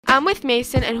I'm with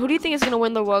Mason, and who do you think is going to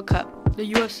win the World Cup? The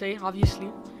USA, obviously,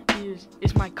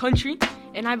 is my country,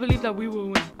 and I believe that we will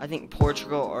win. I think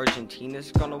Portugal or Argentina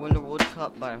is going to win the World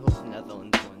Cup, but I hope the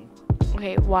Netherlands win.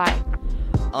 Okay, why?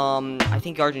 I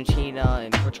think Argentina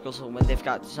and Portugal will win. They've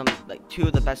got two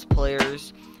of the best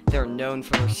players. They're known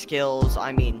for their skills.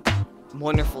 I mean,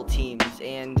 wonderful teams.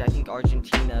 And I think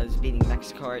Argentina is beating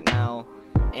Mexico right now,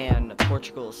 and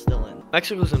Portugal is still in.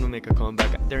 Mexico's going to make a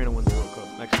comeback. They're going to win the World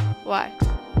Cup. Mexico. Why?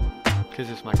 Because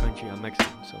it's my country. I'm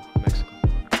Mexican, so Mexico.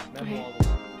 Okay.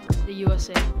 The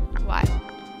USA. Why?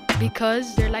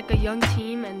 Because they're like a young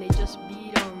team, and they just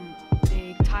beat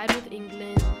they tied with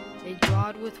England, they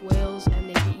drawed with Wales, and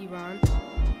they beat Iran.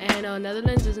 And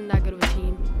Netherlands isn't that good of a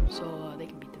team, so they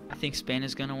can beat them. I think Spain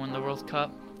is going to win the World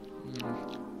Cup.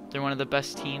 They're one of the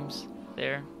best teams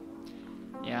there.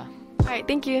 Yeah. All right,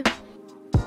 thank you.